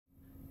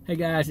Hey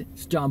guys,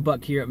 it's John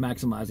Buck here at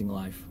Maximizing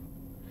Life.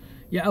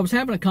 Yeah, I was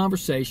having a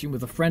conversation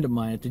with a friend of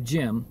mine at the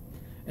gym,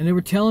 and they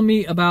were telling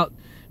me about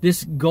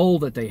this goal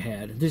that they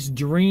had, this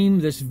dream,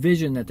 this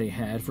vision that they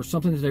had for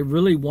something that they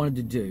really wanted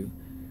to do.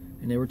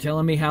 And they were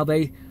telling me how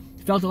they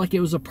felt like it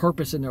was a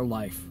purpose in their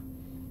life,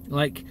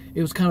 like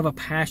it was kind of a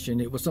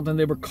passion, it was something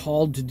they were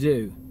called to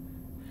do.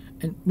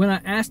 And when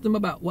I asked them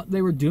about what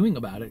they were doing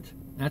about it,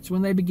 that's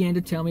when they began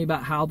to tell me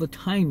about how the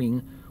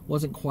timing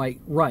wasn't quite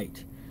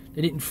right.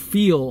 They didn't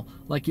feel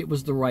like it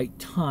was the right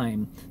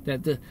time,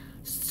 that the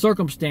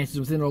circumstances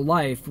within their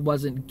life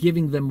wasn't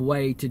giving them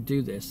way to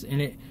do this.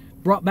 And it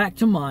brought back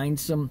to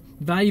mind some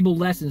valuable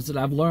lessons that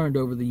I've learned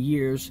over the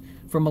years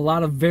from a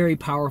lot of very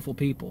powerful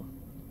people.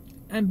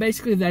 And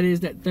basically that is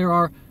that there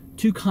are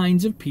two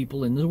kinds of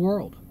people in the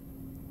world.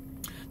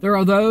 There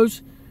are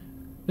those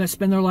that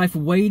spend their life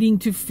waiting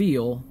to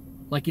feel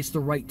like it's the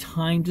right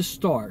time to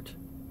start.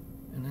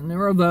 And then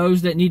there are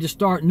those that need to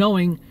start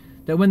knowing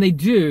that when they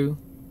do,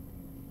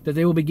 that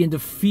they will begin to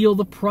feel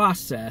the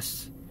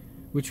process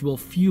which will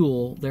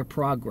fuel their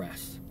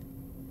progress.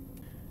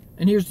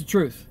 And here's the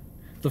truth.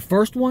 The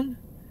first one,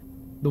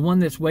 the one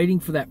that's waiting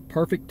for that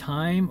perfect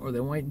time, or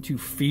they're waiting to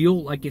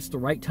feel like it's the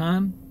right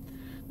time,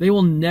 they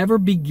will never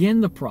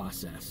begin the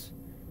process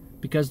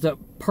because the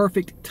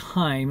perfect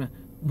time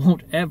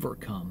won't ever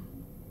come.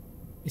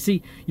 You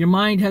see, your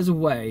mind has a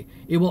way.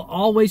 It will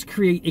always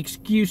create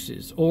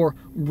excuses or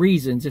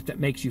reasons, if that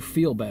makes you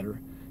feel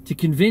better, to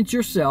convince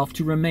yourself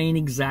to remain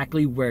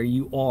exactly where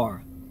you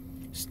are.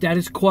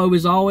 Status quo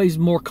is always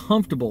more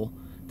comfortable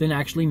than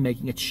actually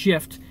making a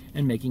shift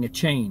and making a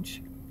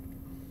change.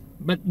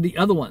 But the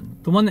other one,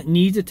 the one that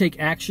needs to take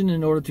action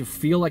in order to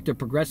feel like they're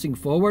progressing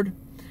forward,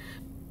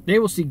 they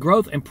will see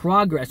growth and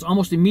progress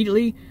almost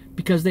immediately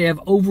because they have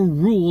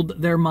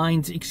overruled their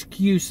mind's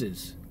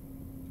excuses.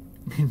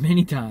 And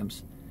many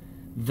times,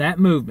 that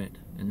movement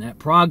and that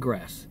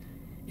progress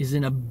is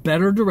in a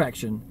better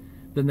direction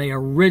than they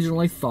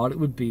originally thought it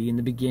would be in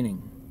the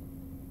beginning.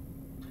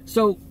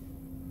 So,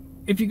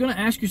 if you're going to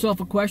ask yourself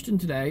a question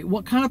today,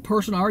 what kind of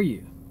person are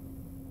you?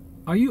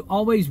 Are you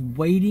always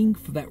waiting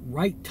for that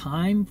right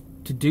time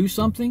to do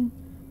something?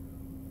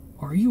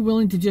 Or are you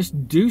willing to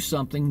just do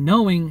something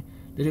knowing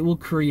that it will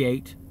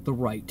create the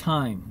right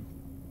time?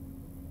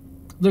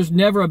 There's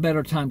never a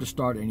better time to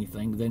start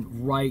anything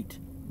than right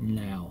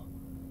now.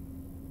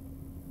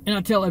 And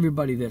I tell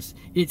everybody this,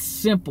 it's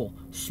simple,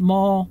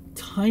 small,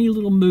 tiny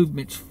little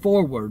movements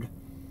forward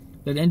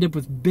that end up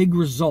with big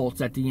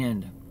results at the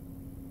end.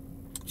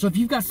 So if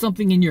you've got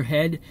something in your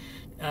head,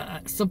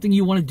 something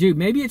you want to do,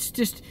 maybe it's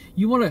just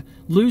you want to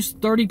lose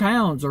 30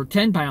 pounds or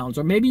 10 pounds,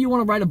 or maybe you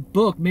want to write a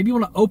book, maybe you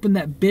want to open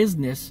that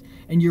business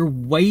and you're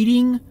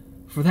waiting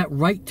for that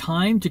right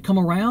time to come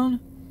around,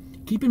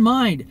 keep in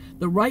mind,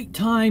 the right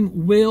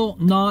time will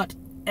not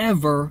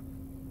ever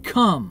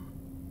come.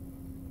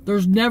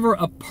 There's never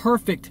a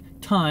perfect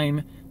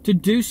time to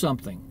do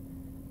something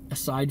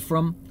aside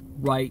from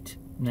right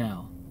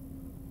now.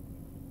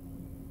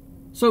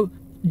 So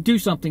do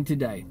something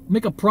today.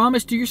 Make a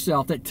promise to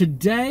yourself that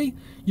today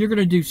you're going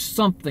to do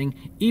something,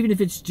 even if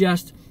it's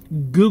just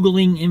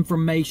Googling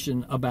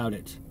information about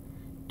it.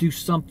 Do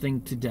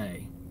something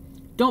today.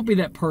 Don't be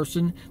that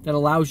person that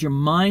allows your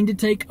mind to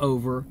take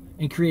over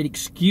and create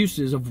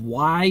excuses of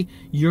why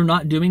you're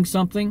not doing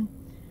something.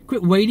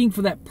 Quit waiting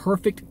for that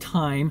perfect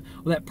time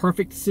or that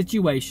perfect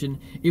situation.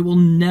 It will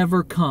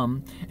never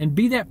come. And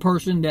be that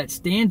person that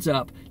stands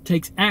up,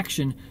 takes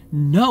action,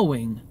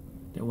 knowing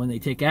that when they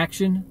take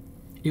action,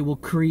 it will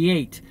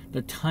create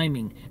the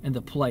timing and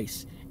the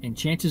place. And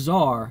chances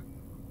are,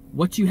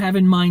 what you have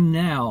in mind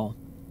now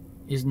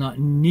is not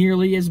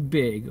nearly as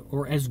big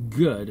or as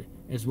good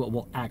as what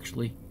will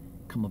actually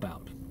come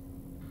about.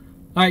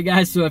 All right,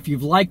 guys, so if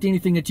you've liked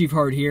anything that you've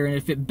heard here, and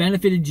if it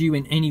benefited you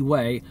in any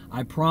way,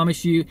 I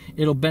promise you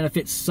it'll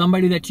benefit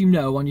somebody that you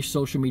know on your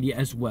social media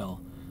as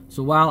well.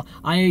 So while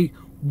I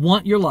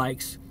want your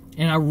likes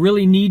and I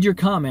really need your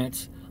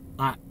comments,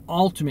 I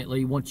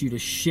ultimately want you to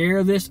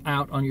share this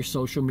out on your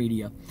social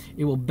media.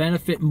 It will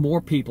benefit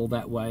more people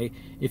that way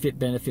if it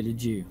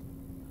benefited you.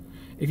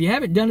 If you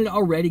haven't done it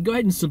already, go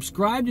ahead and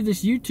subscribe to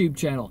this YouTube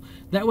channel.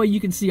 That way you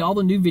can see all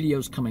the new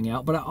videos coming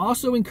out. But I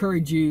also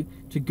encourage you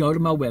to go to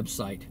my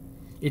website.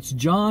 It's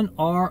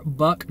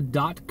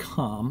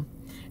johnrbuck.com.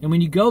 And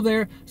when you go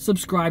there,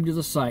 subscribe to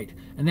the site.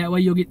 And that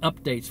way you'll get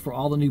updates for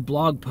all the new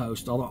blog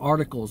posts, all the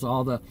articles,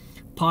 all the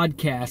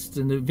podcasts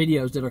and the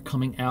videos that are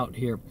coming out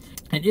here.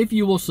 And if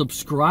you will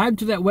subscribe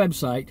to that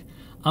website,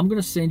 I'm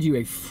going to send you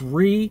a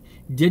free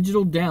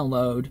digital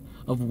download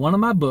of one of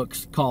my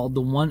books called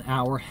The 1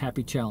 Hour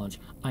Happy Challenge.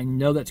 I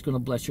know that's going to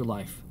bless your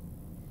life.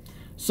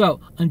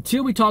 So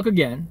until we talk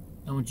again,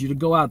 I want you to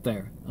go out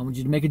there. I want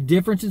you to make a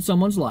difference in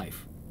someone's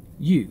life.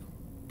 You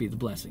be the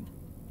blessing.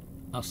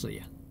 I'll see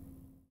you.